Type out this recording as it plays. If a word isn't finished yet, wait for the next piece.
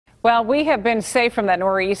Well, we have been safe from that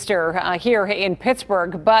nor'easter here in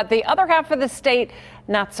Pittsburgh, but the other half of the state,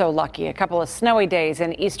 not so lucky. A couple of snowy days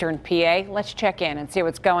in eastern PA. Let's check in and see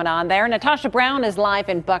what's going on there. Natasha Brown is live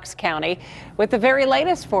in Bucks County with the very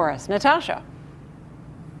latest for us. Natasha.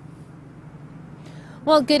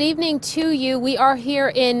 Well, good evening to you. We are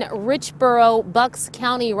here in Richboro, Bucks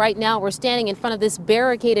County right now. We're standing in front of this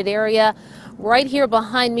barricaded area. Right here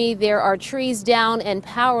behind me, there are trees down and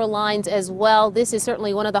power lines as well. This is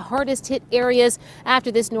certainly one of the hardest hit areas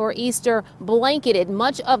after this nor'easter blanketed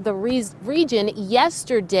much of the region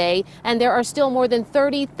yesterday. And there are still more than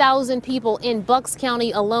 30,000 people in Bucks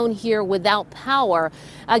County alone here without power.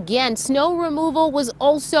 Again, snow removal was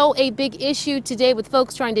also a big issue today with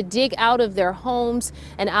folks trying to dig out of their homes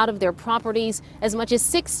and out of their properties. As much as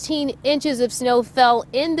 16 inches of snow fell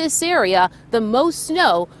in this area, the most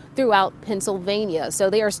snow throughout Pennsylvania. So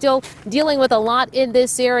they are still dealing with a lot in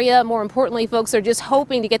this area. More importantly, folks are just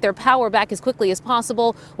hoping to get their power back as quickly as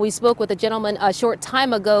possible. We spoke with a gentleman a short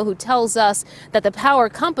time ago who tells us that the power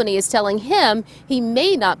company is telling him he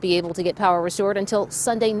may not be able to get power restored until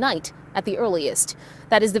Sunday night at the earliest.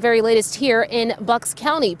 That is the very latest here in Bucks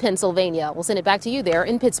County, Pennsylvania. We'll send it back to you there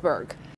in Pittsburgh.